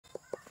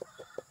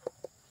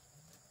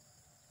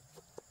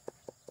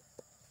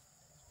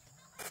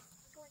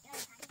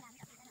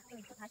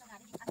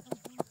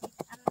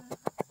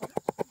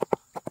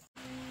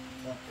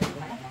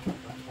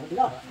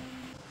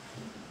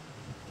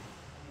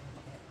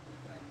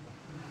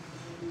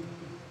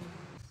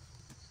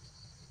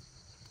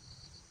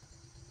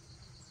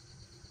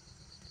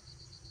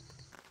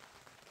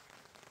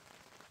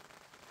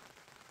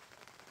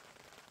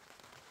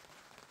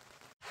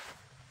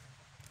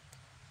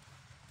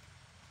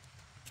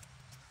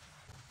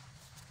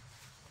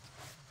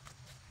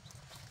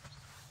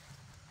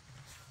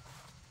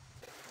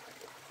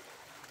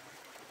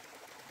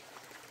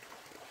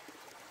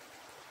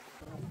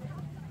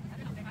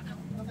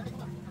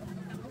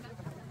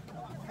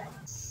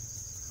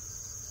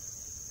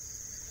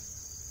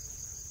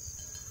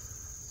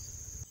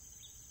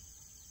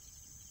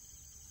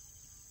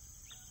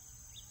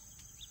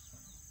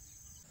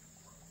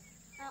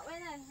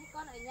này,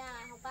 con ở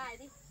nhà học bài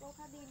đi, cô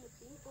khác đi một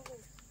tí cô về.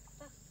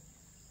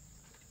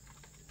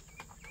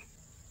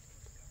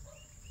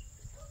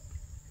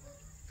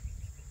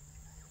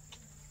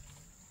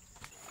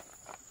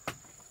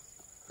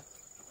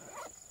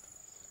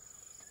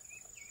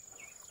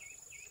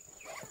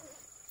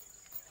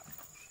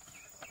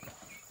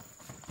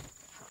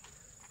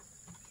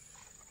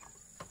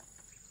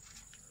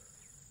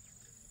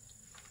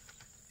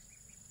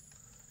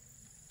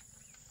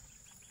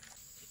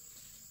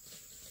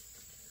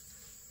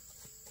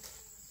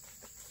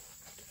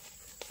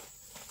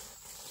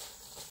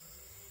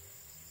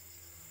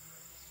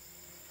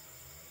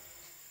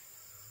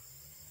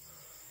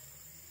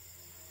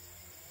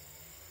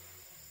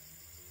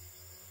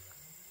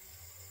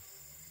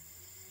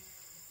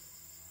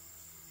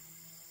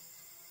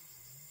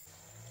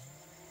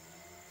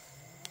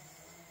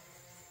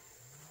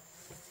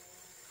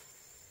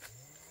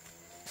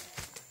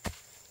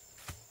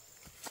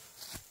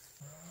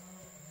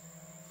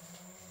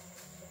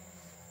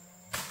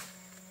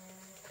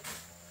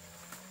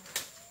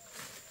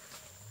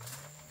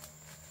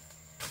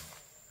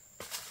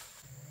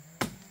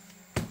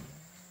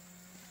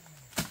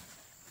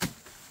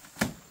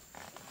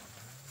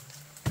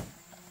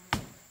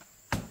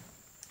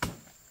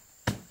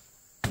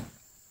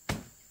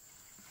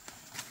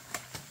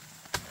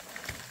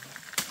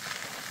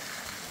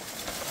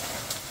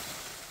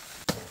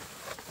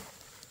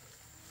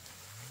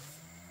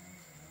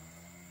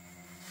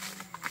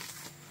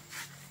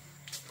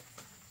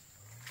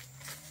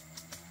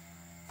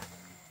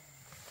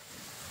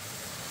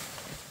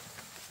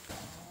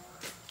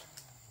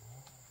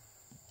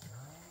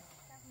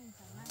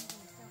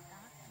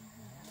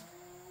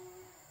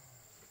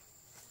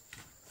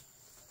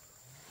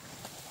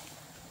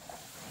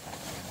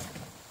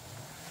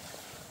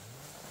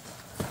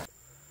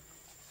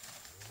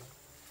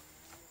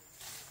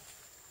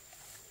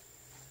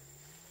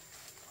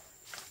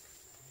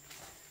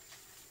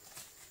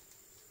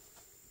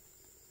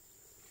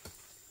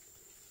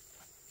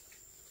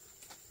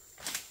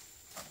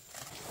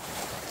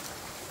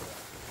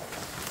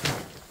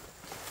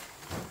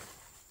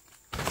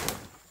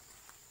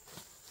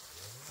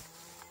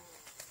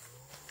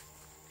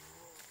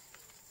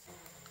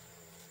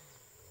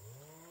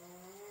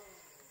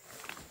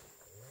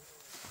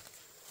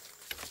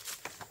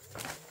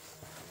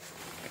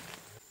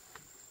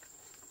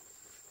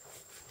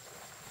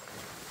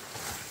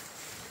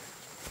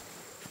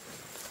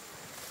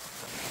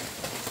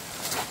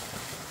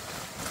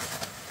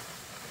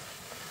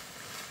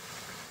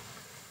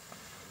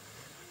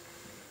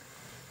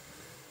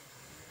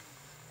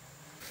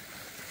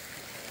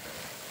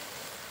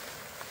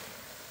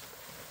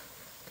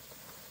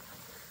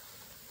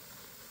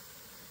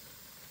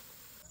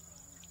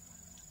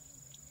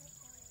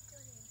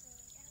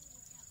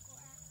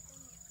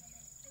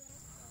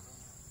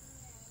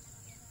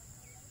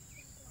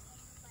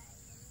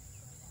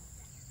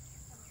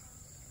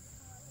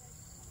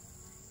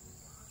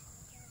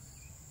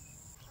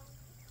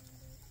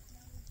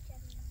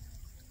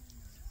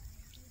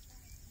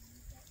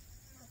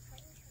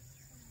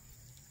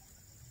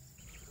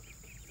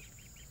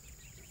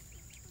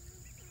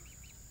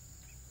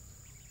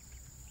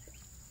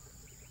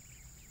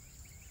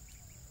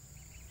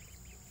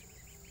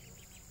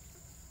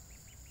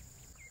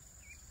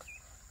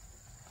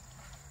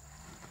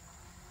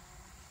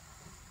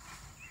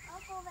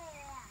 Cô về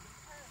rồi à?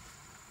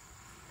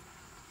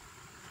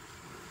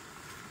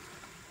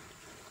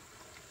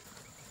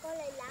 Cô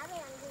lấy lá về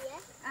làm gì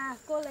ấy? À,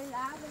 cô lấy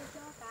lá về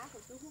cho cá của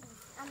chú Hùng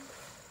ăn.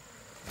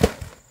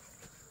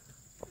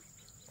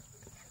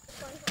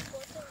 Con không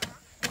bố cho lá.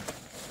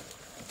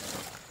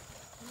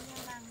 Cô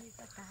mang đi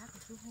cho cá của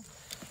chú Hùng.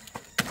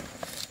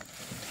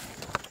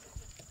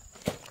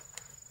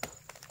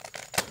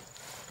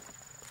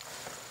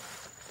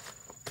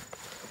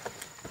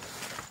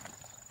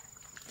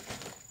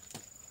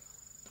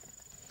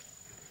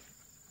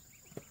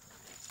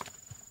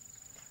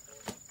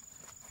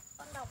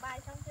 Con đọc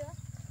bài xong chưa?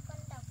 Con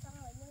đọc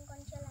xong rồi nhưng con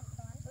chưa làm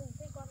toán.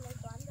 Thế con lấy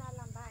toán ra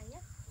làm bài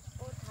nhé.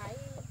 Cô thái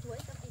chuối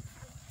cho vịt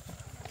ăn.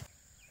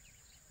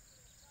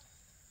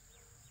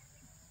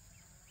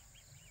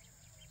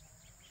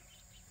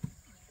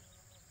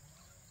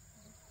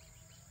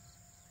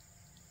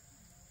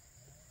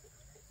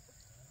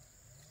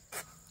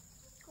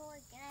 Cô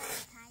ơi, cái này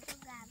là thái cho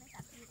gà với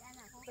cả vịt ăn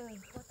hả cô?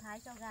 Cô thái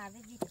cho gà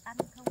với vịt ăn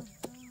không?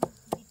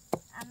 Vịt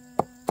ăn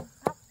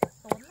thóc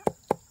tốn lắm.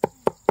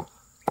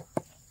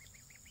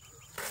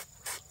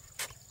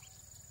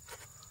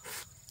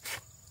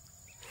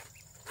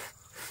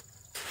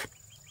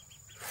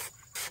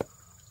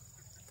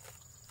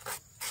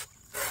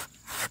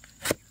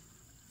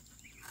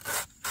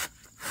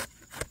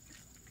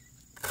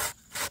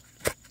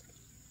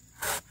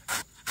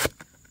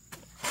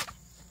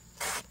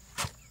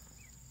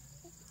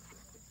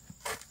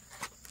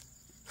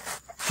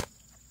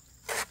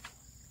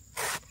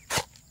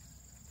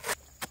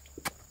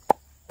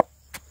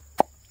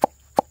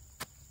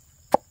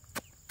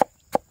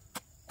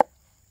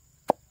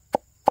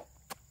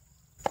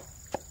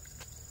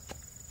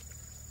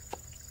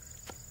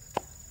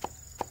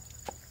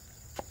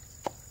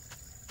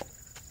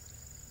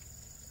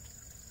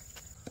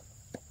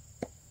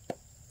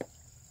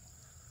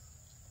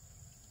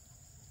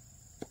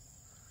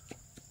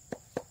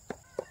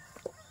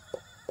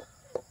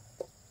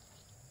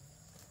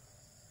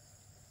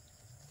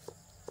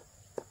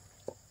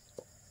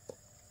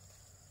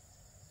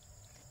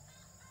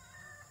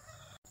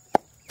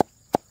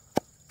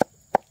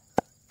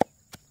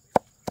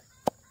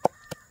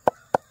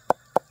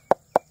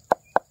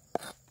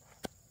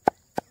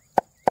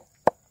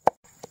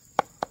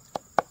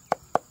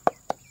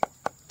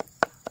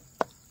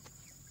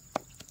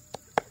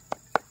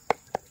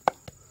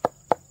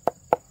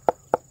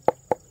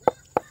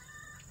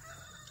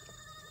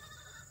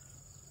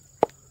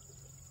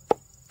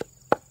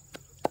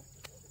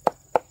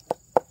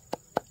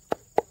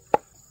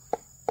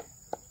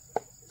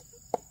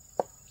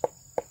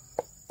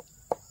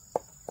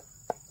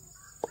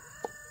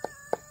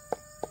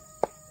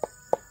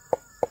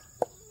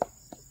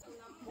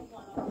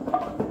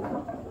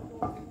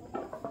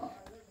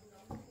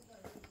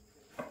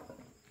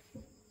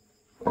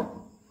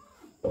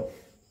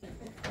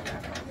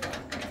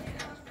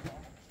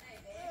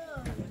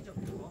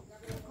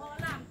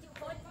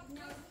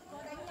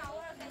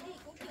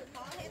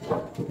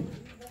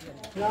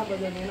 Bây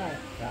giờ như này,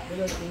 bây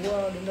giờ chú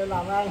đến đây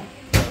làm ngay.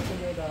 Bây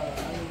giờ là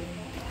anh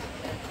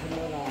hôm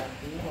nay là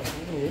chú hỏi chú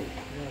nghỉ,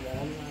 nhưng mà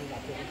anh gặp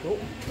được chú.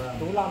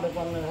 Chú làm được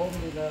còn ngày hôm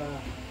thì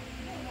là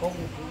công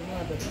chú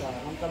được cả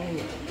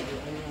 500.000 thì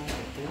anh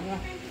chú nhá.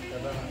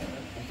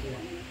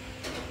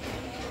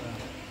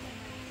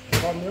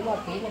 Còn nếu mà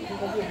chú mà không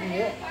có việc gì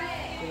ấy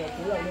thì là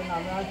chú lại lên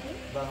làm với anh.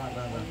 Vâng ạ,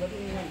 vâng vâng.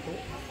 Vẫn nhận chú.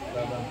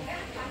 Vâng vâng.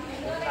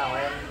 Lúc nào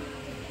em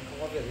không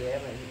có việc gì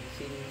em lại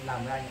xin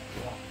làm với anh.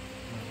 Vâng.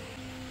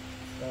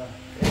 Rồi,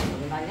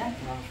 cảm ơn anh nhé.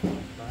 Vâng.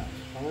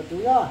 Cảm ơn chú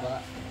nhá. Vâng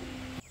ạ.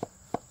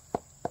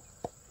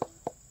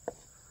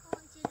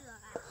 Con chưa được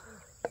à?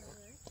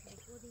 Để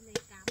cô đi lấy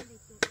cám để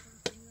chuột con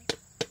tí nữa.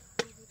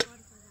 Cô với con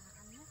cho gà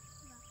ăn nhé.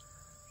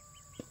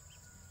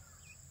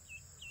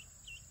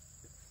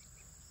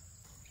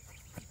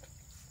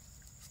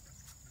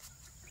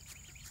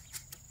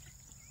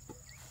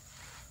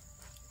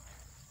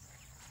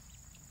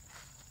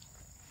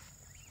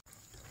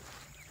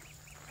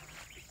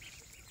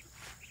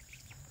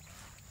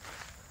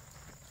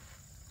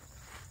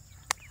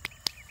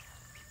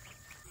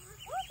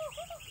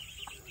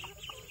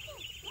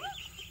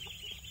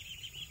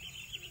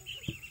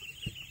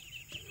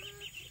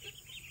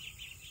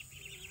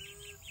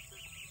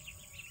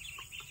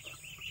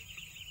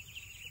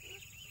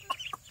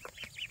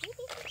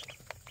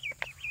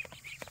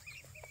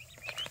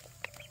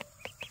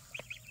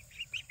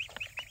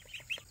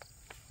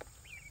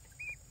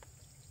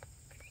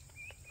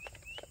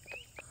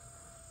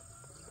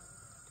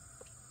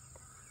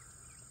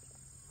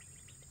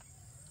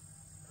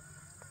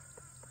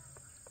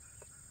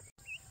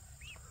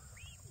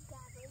 Gà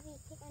với vịt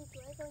thích ăn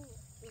chuối thôi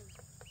nhỉ?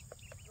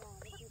 Gà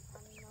với thịt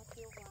ăn nó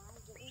tiêu hóa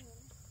dễ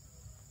nữa.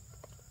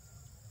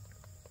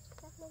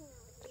 Chắc lúc nào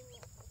đi mẹ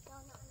phải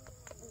cho nó ăn như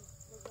này.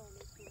 Bây giờ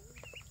lấy chuối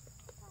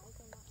thái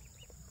cho nó ăn.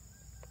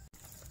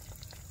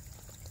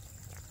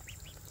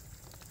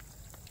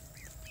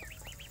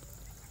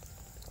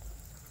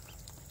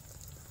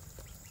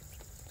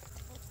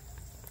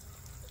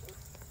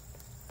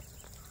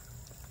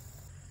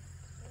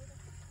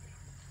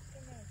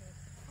 Cái này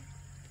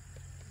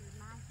để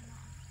mai cho nó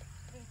ăn.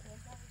 Để thế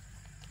thôi.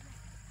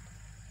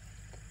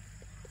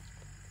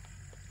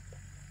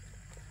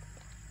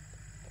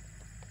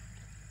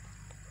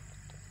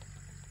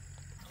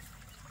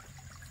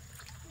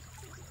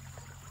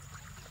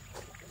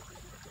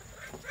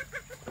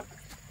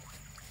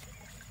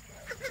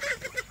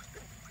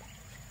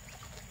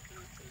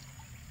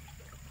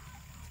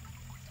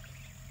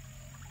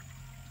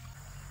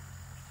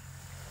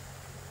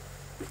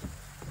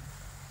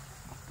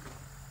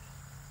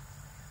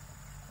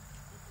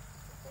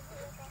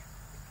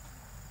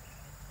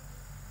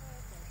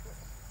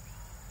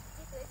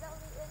 Đi tưới dâu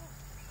đi Uyên ơi.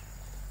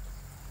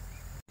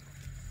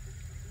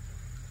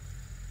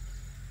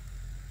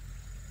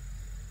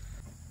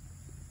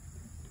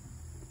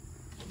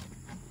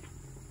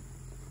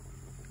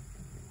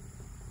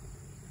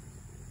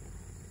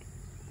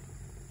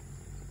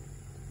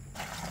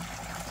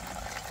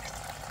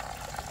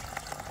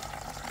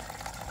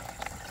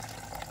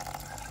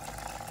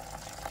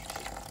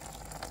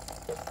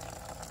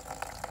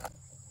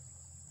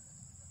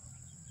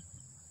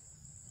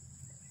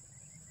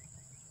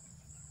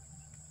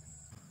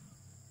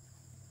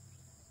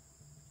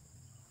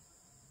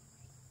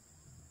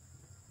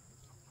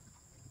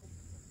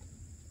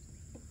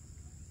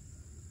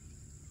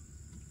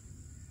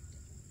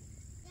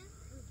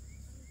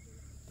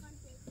 Con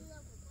tưới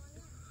dưa của con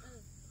nhá.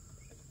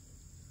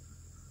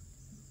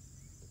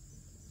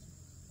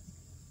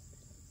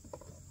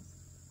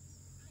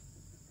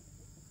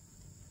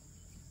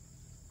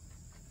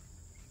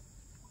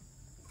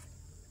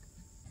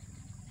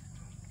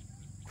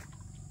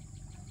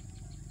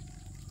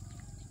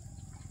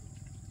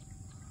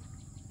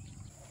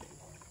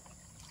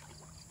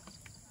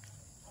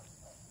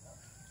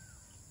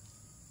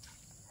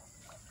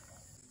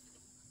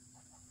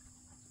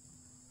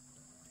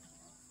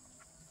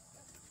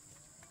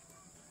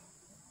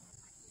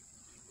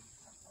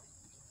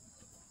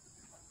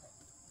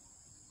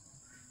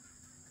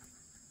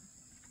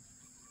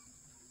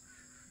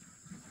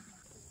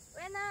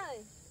 Uyên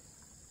ơi,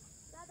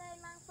 ra đây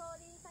mang xô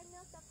đi xách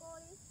nước cho cô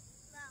đi.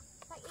 Vâng.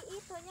 Xách ít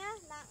ít thôi nhá,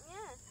 nặng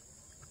nhá.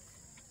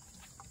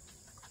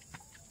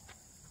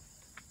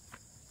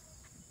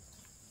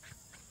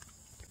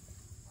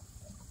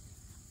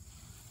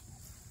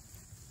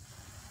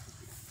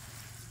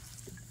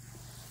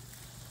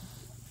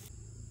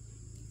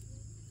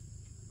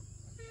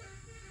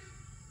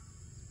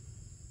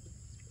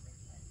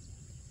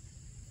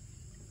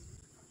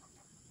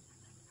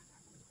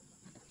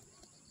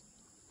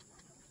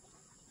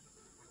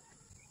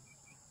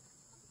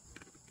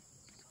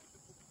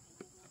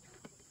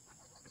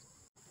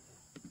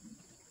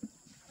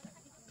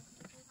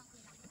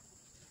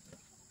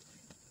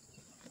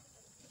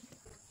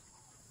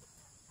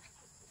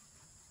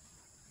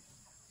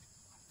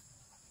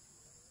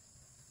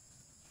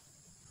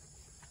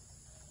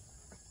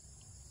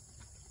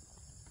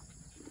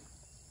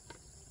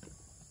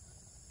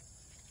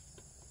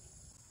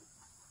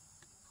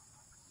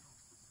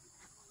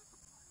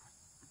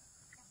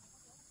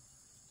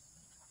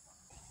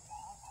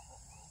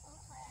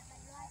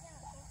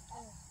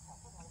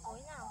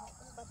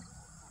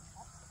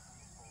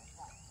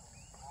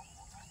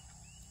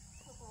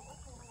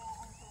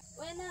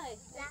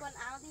 quần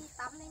áo đi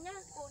tắm đi nhá,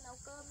 cô nấu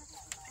cơm ấy.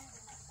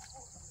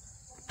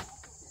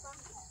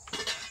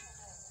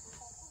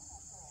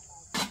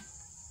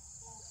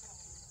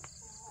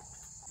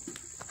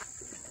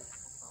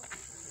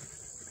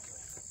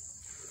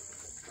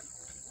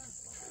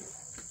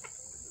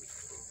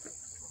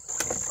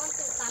 Con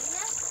tự tắm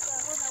nhé, rồi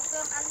cô nấu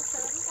cơm ăn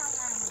sớm xong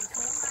là nghỉ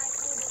sớm mai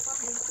cô đưa con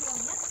đến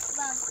trường nhé.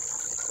 Vâng.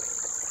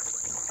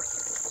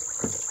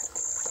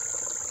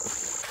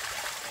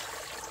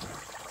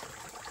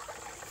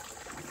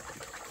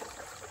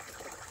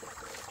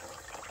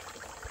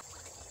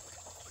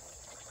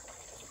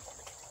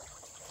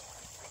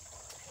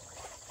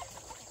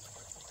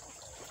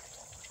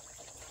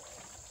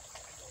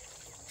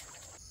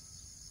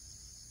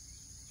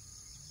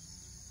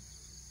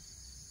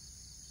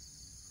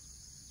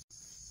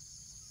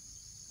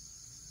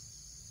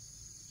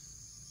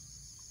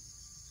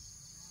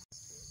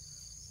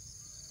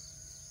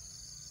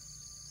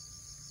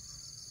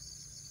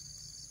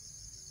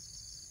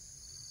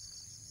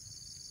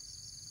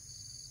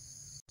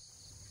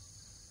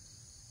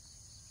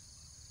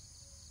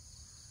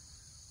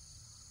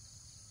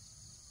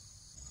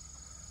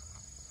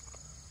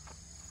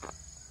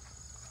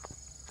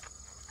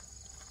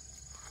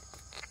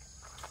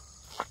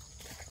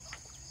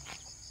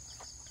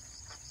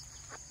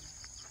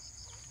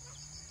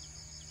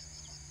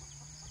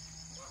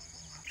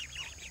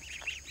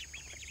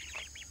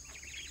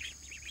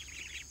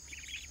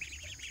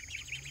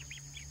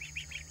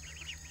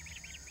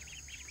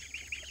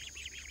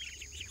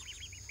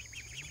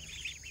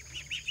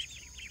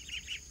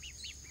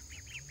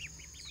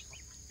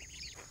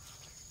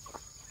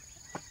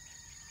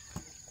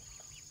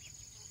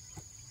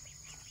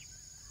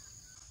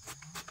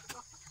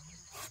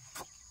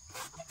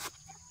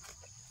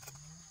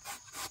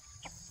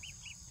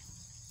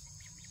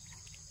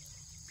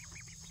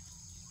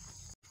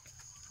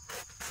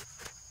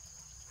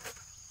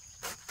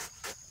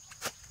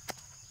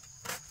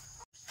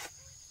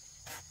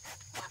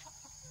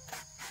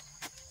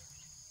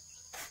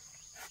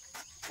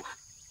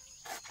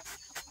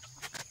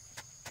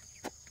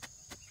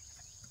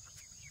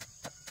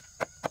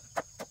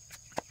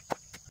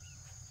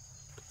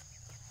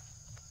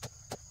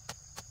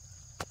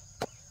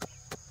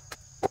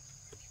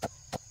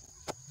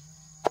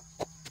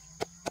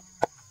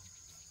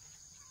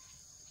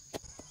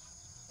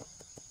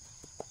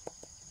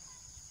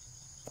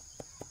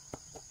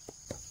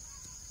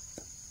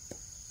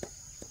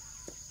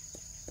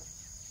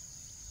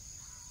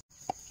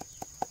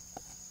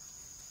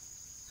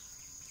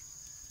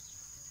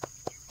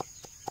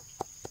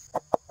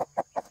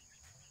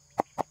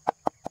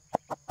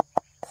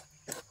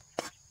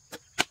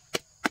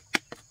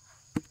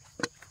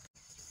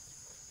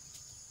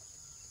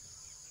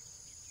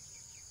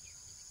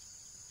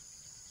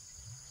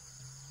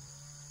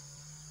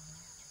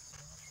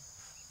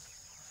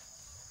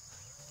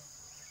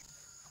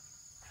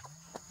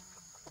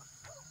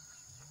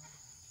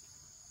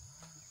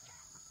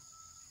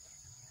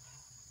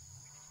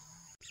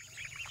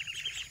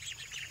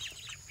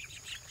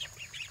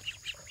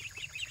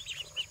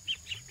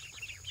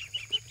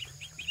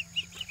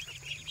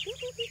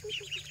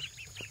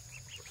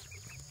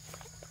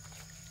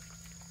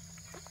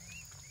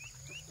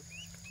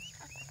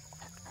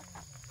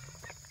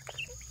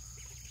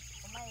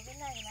 Mày cái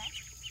này nè.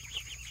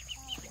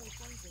 Để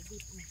con phải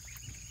vịt này.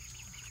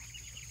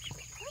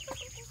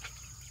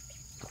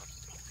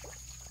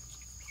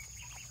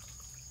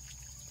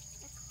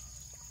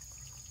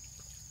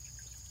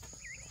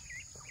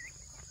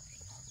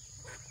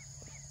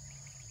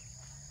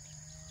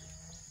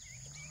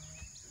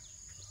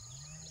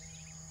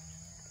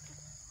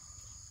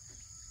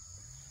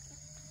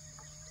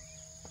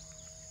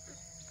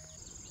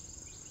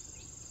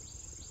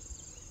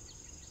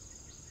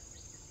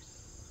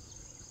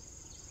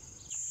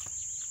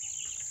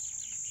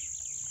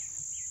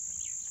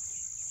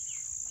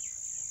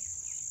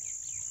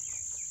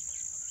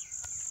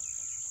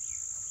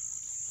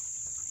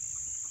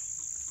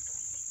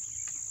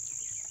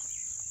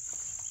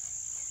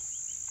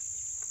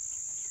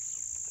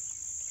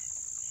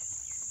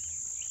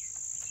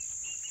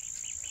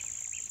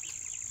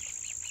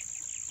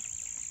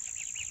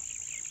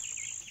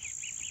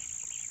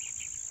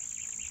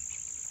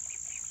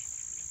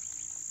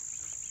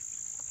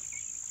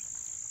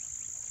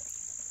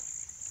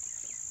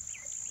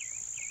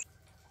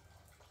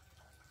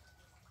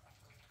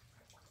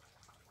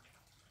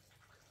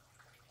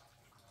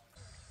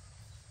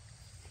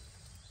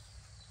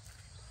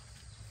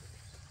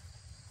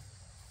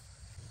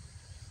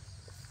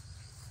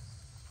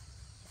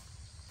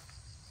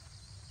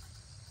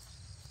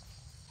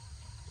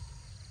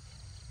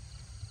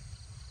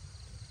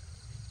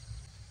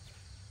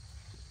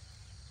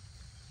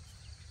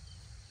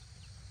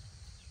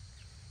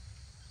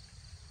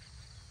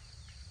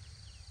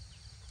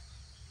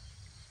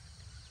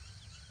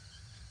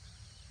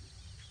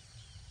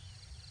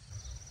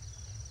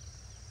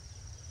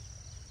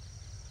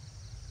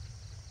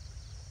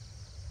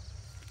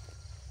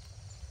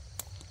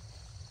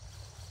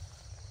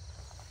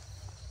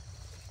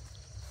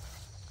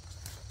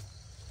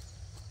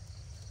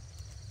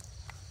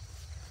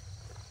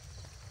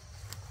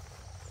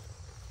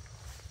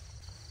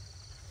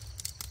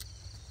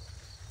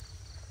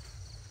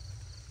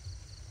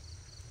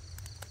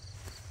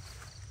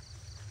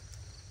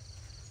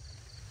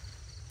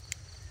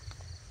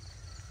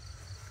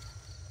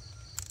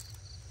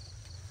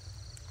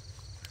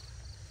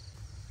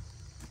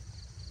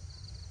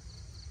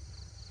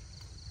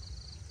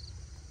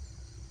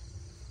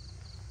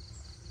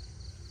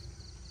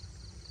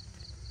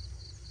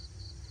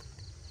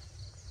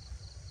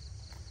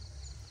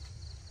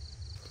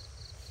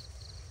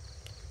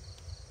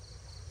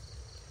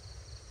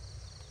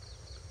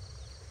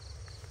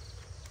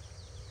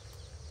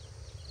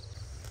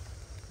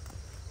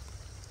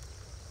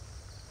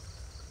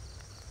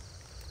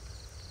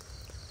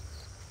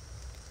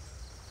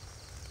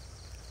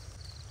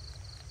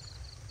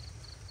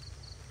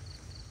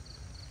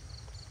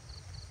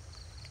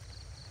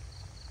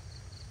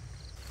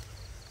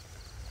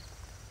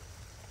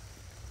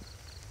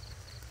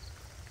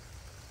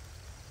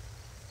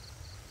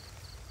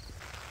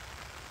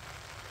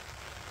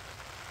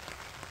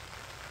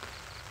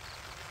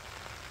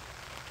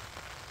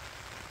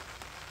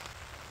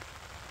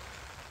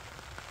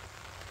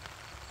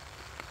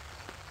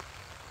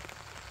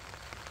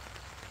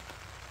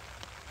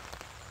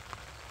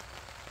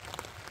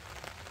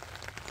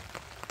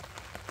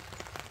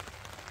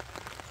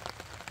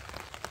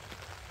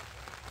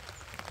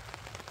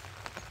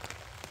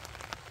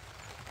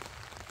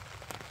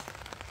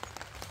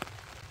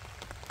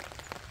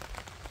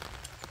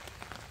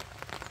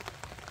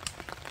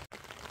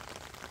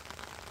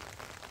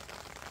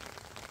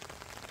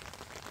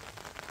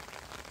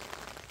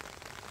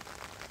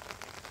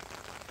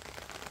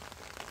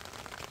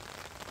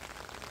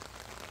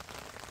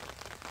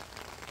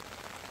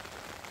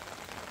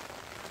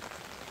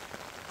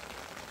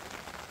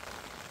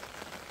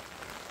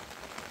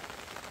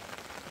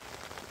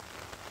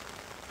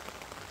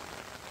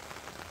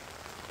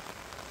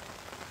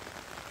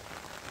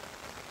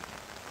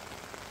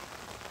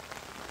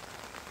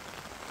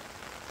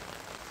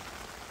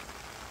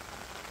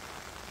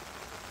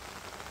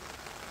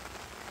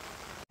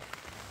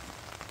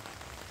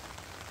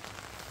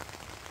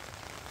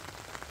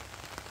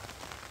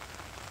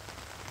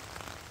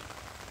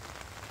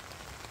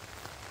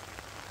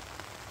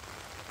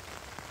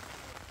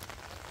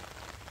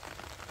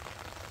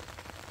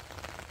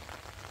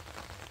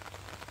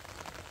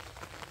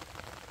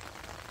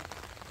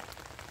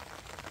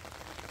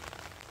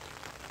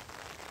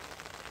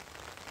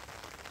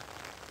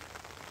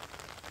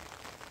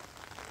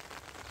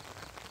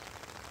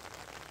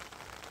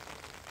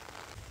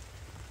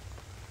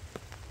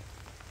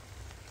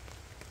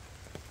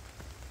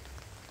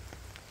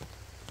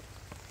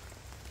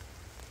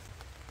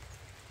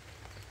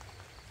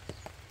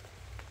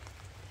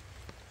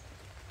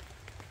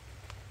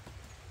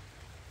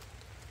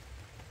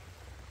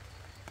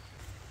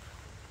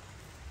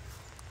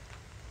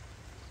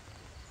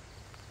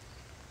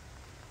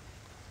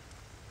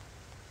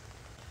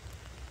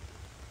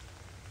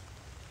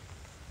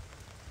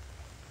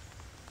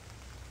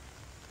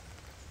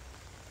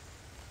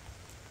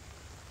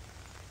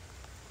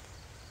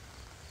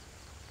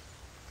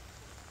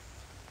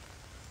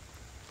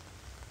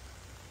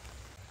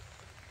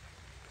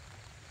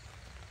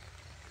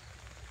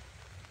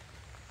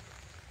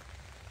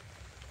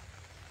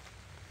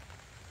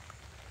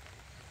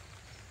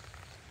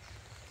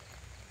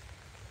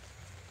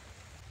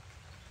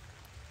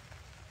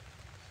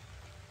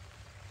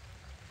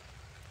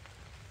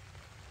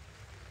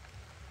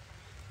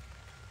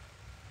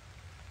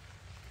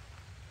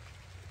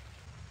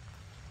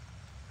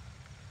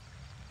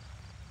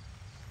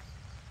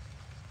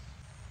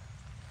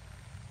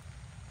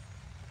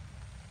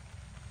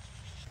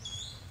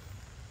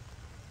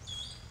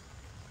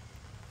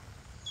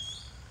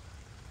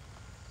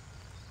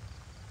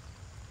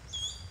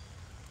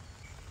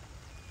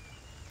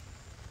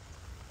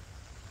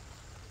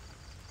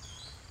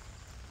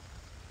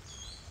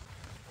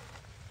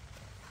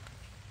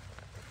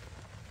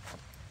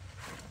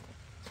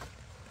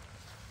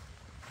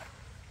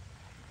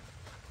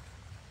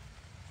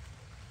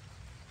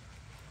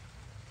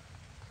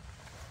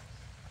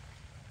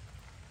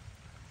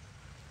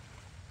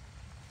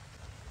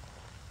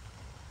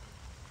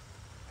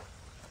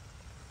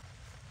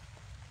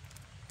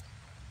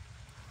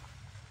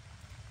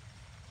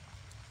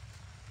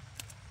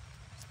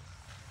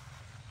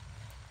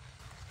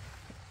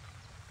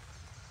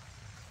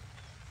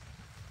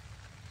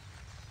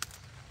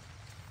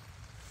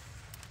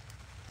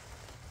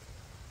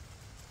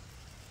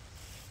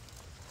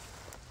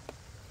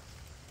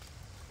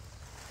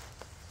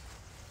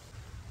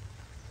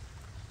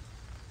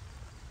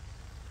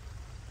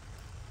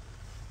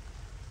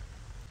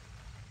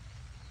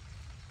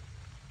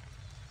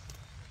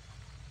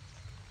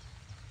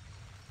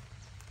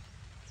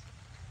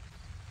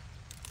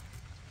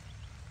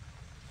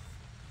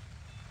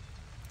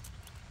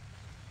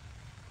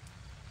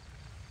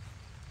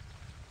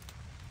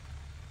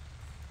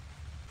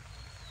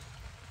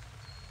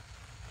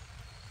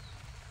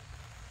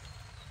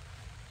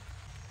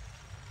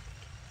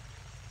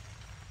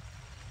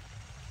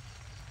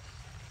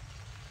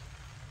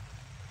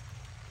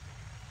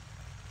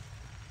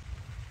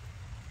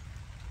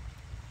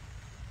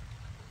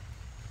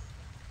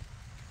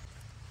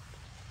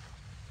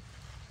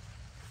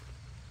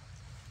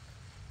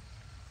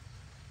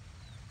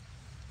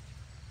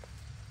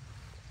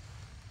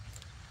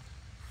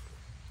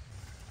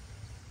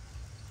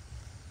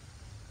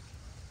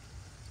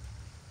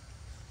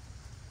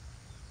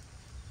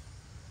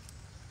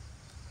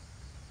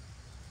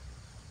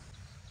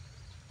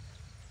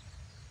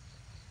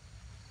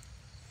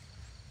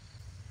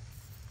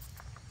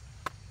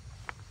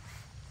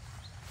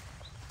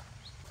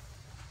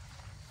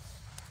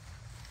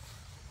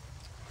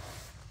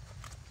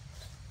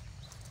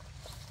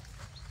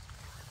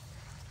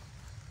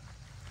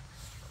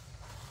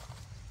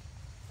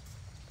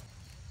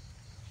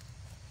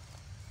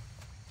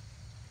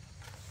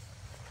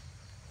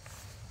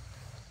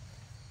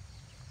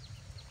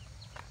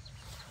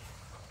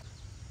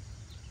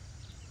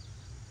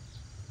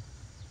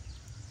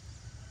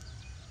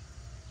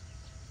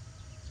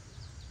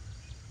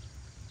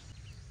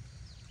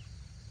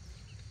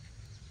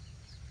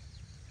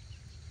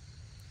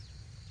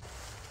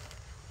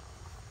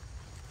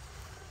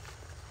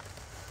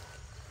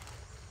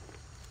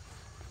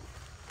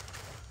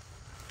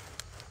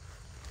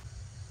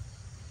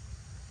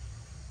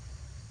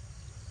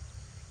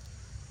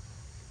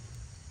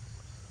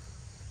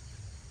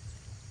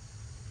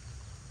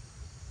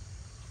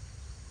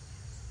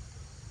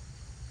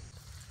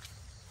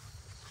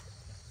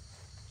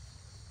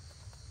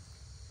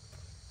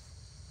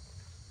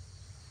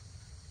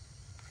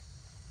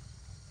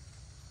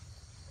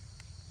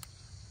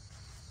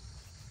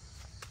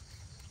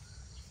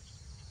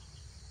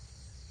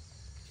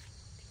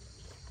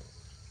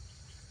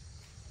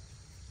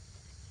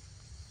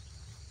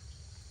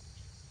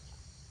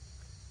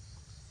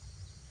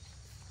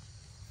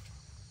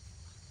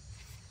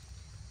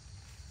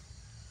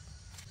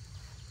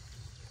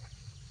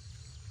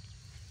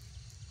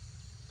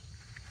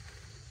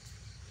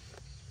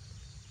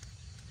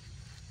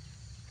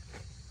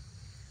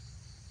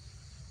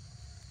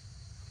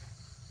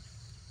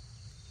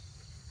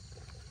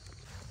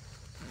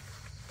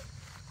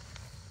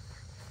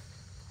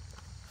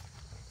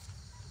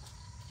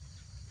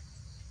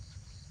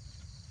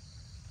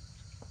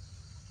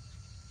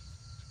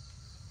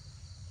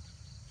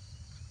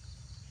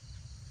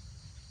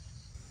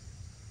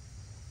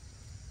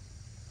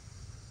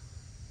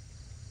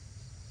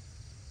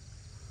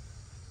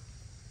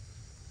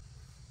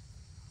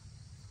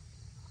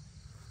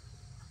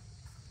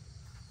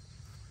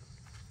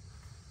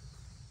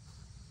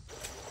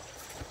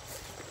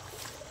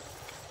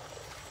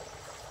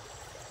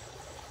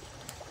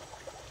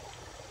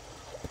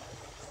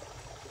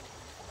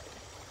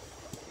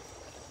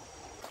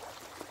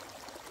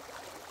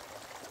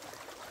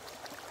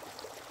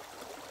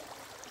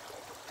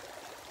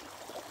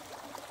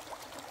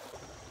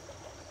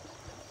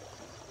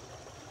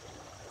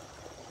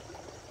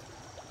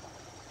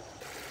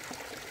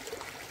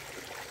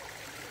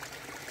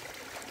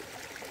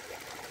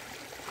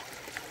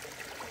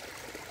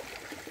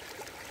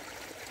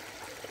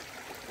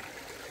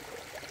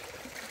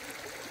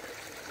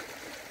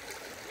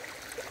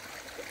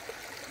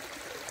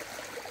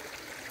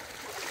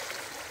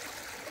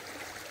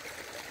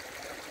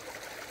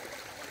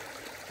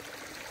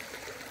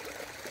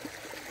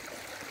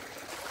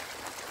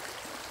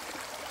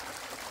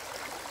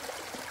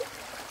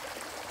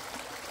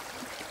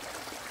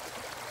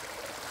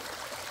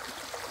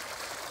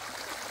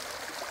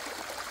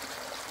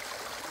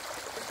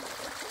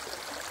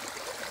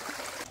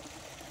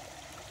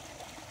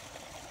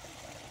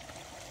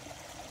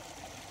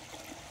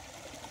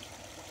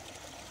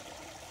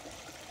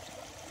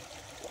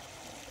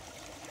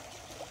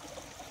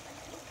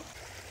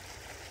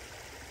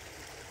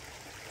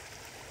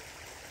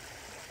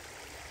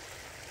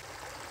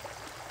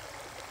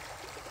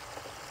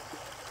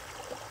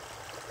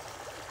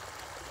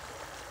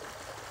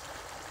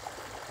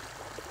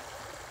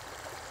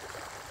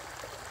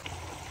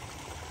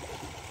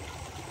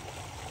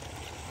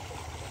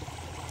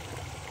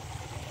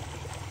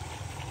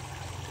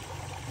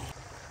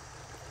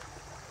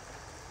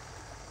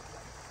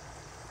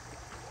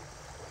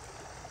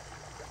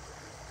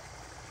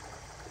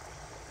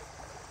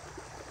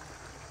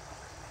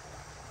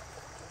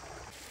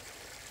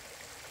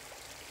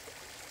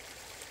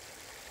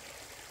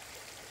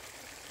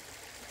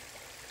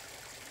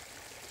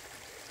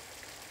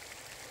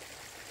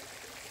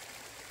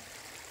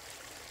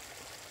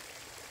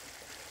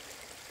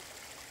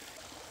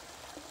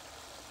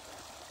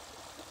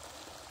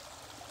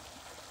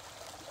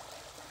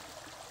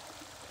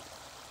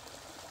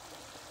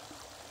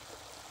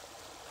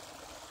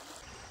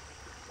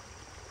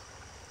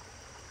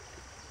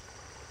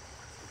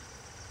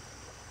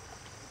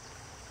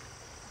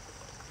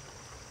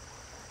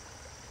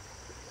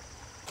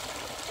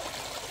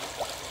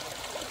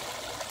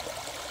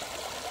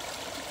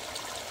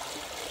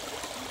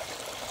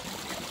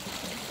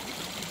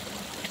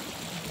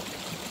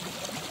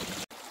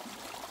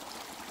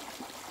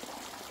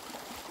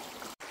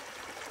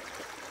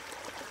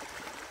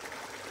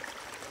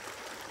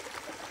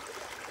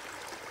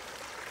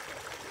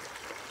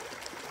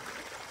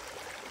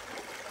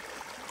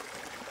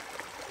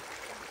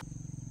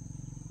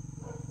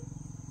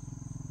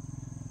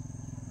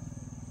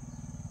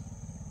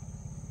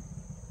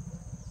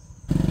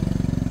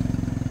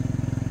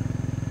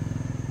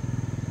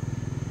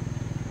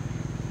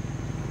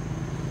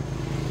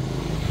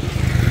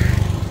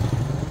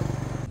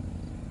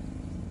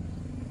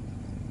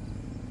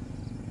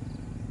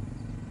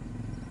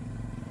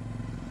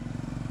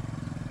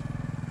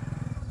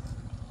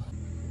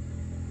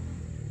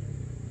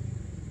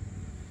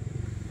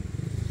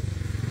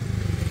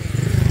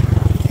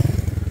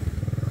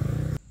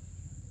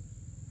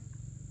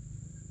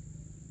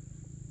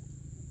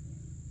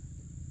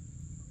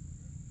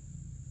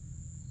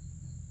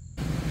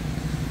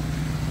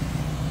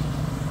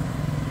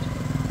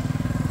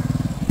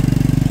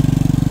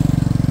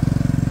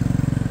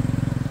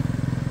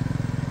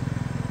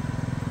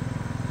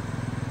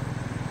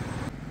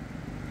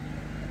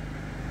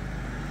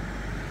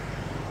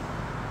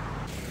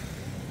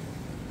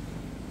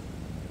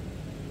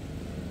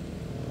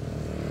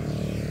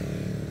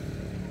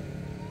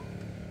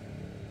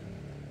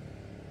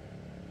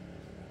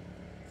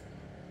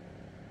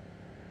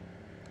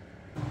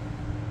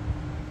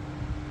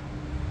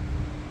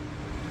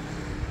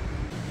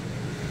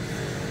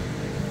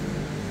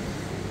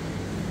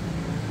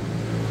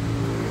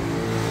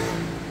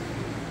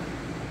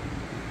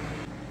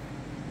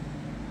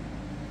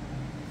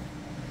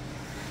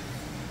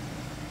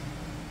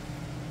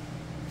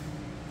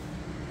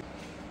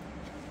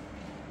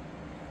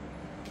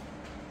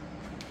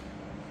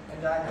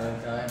 em ra nhỉ.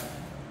 Chào em.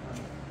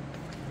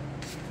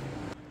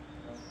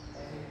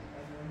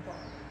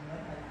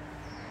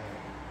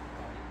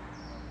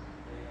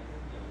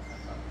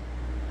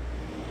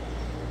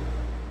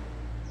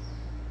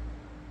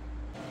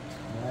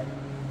 Anh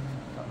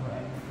chọn rồi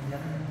em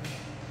nhấn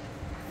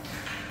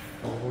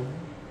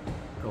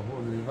Cầu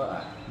hôn với vợ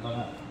ạ. vâng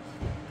ạ,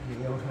 người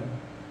yêu thôi.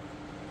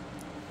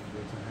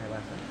 Đưa cho 2-3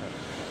 sản phẩm.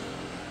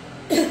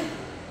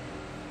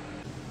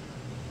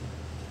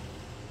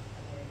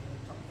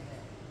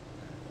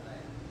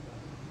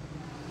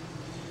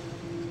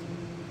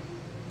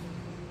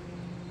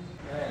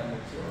 Đây là 1.500.000.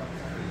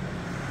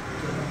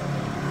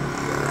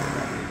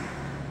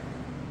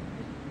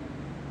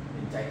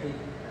 Mình trái tim.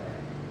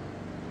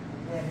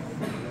 Em cũng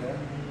định là em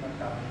đặt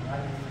cọc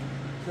anh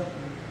trước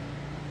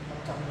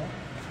 500 nhé.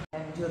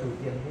 Em chưa đủ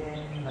tiền thì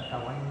em đặt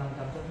cọc anh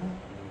 500 trước nhé.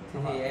 Thế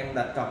thì em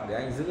đặt cọc để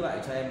anh giữ lại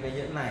cho em cái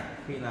nhẫn này.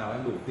 Khi nào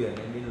em đủ tiền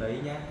em đi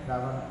lấy nhé. Dạ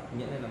vâng.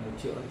 Nhẫn này là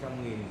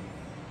 1.500.000.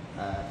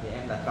 Thì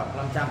em đặt cọc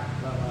 500.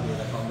 Vâng, vâng. Thì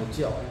là còn 1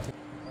 triệu.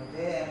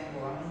 Thế em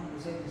cố gắng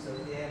xếp sớm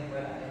thì em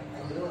quay lại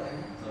anh giữ lại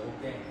em. Rồi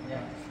ok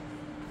nha.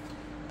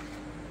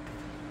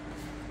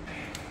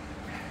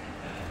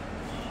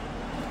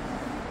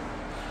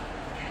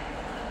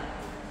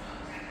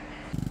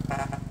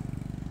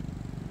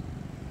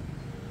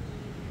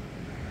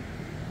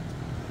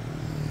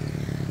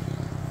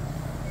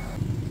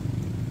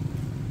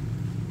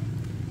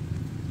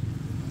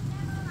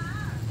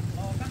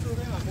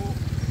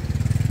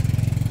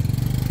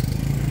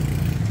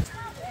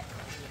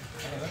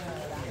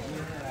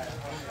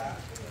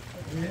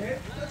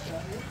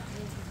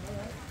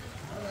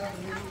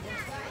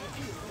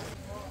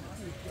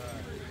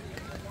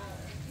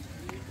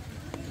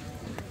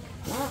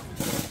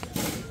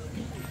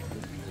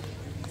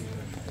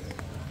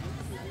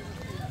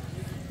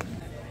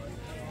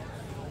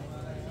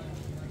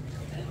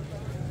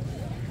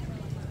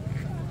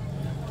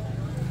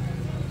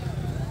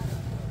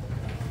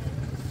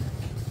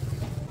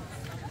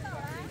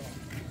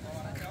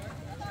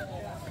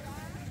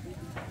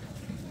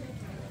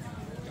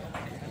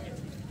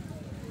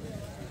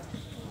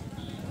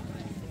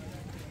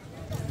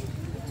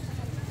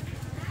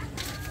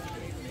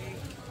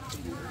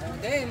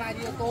 Đấy mai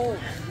đi ô tô.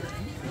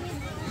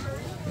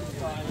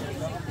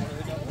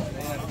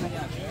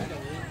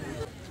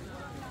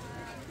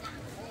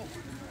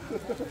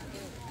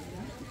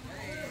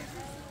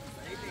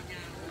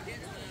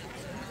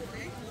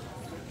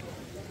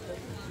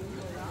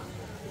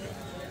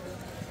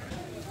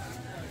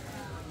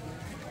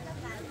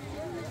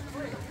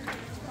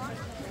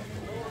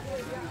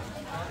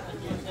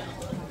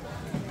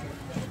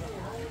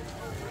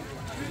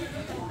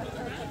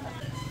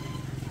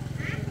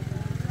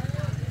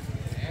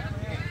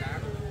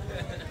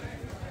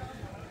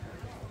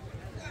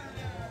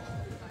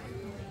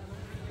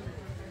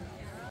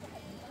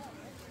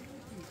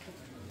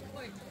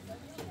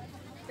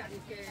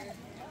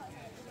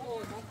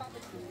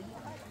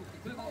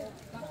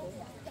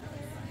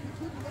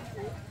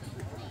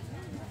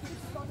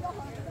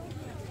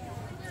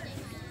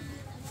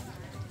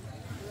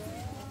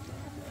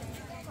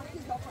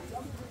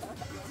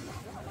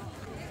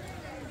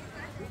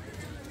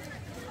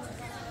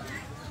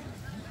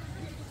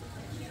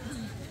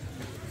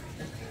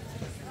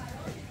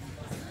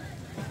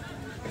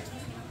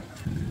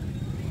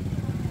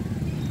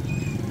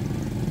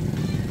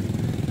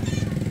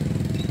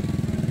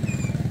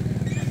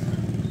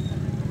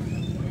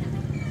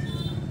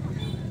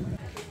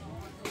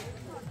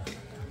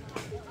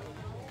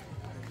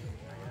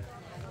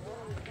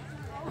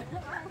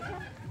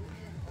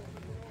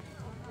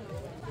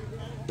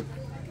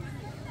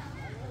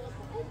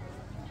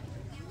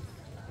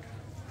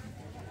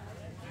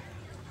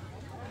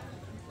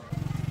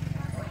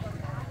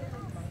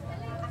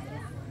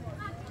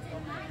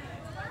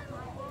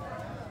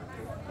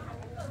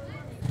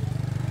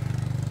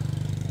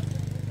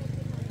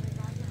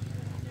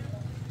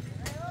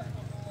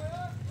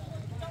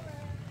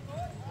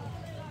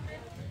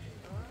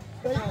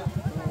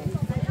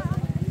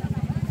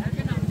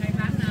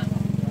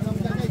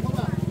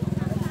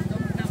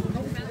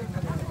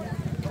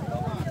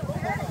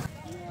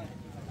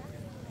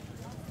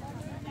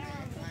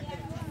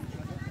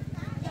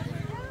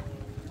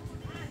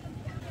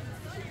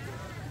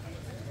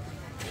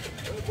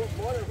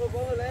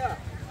 Bố lấy à?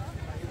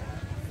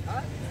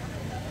 Hả?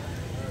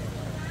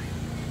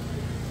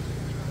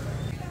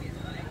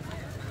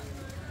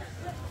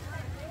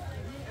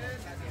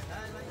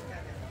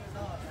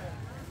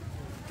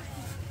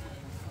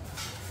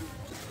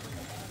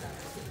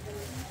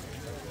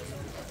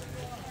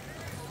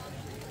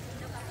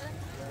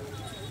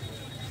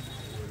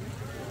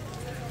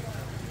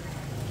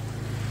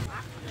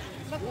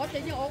 Bác có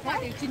thể như ô khoa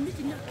thì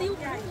 99 tiêu.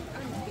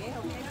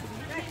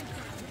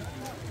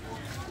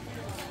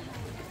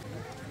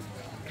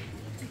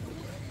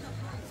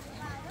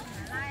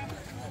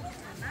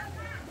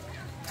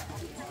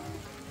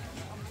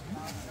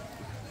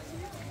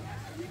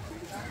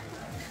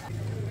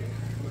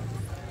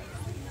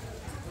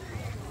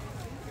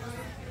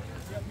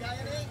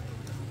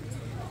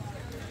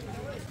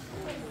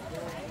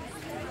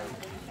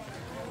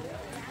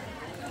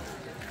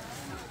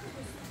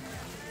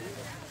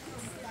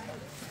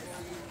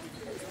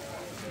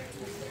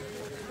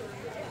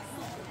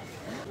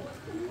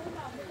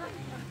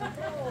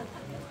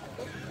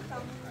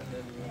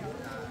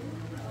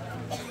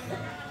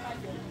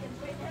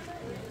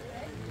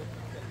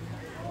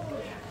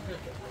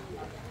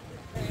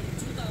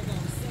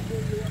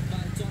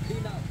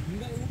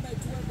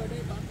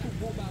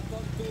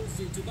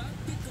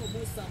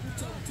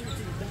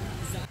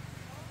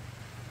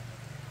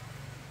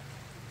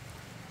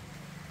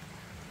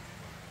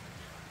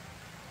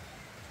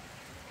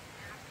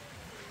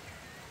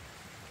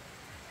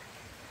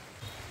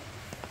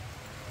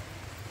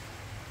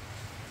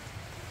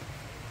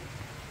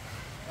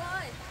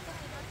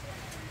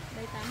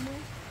 Đây 80.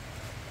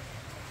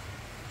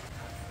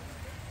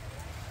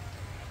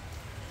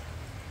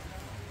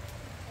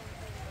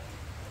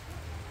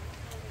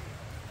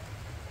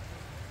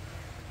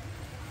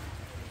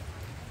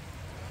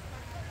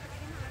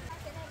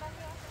 Cái này bao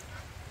nhiêu?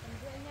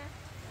 50 nha.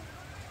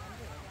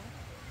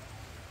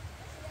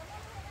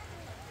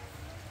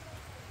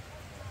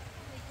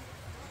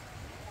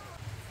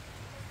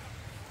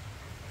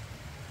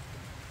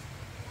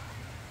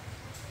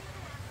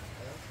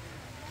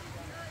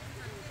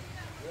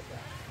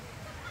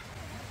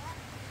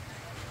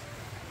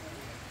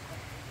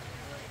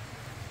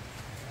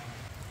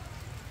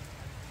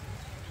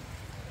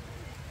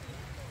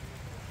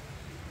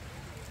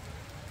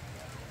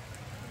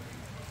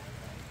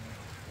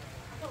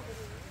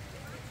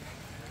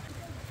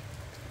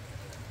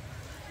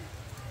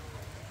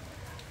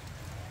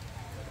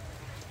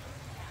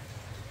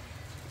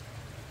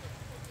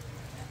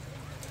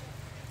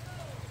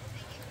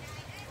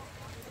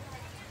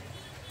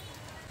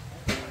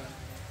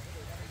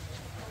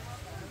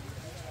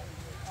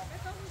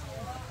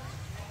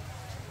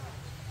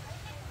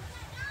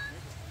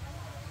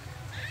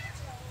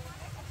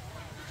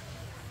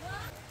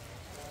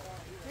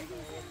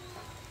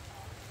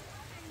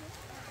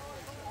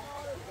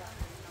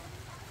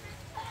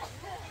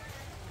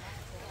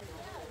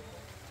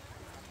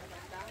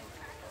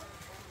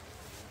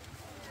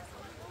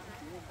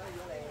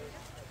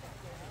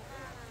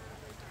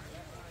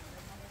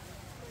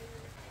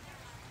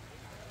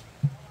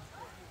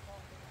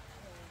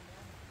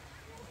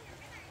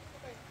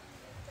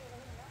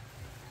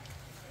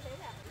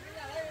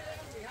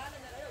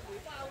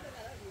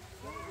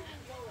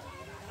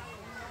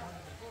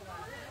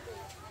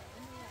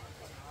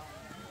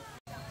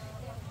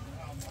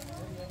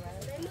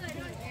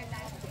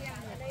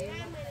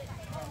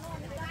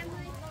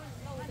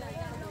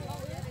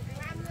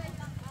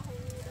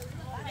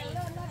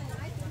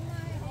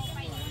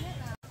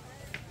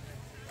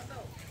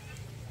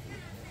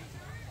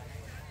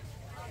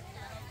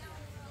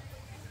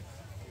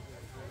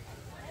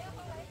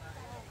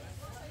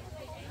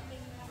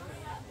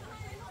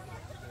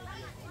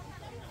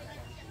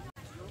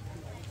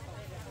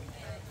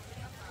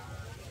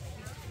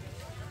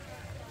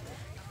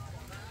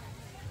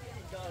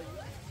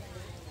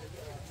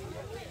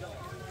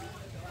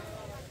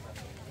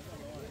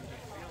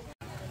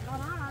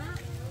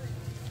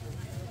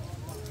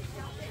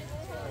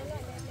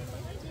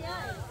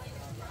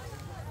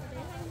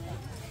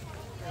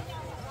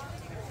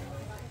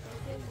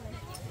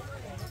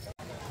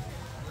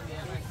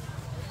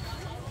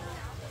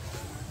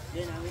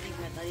 Đây nào mới đi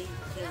mà ta đi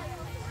chơi.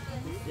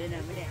 Đây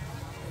nào mới đẹp.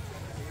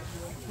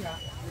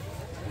 Dạ.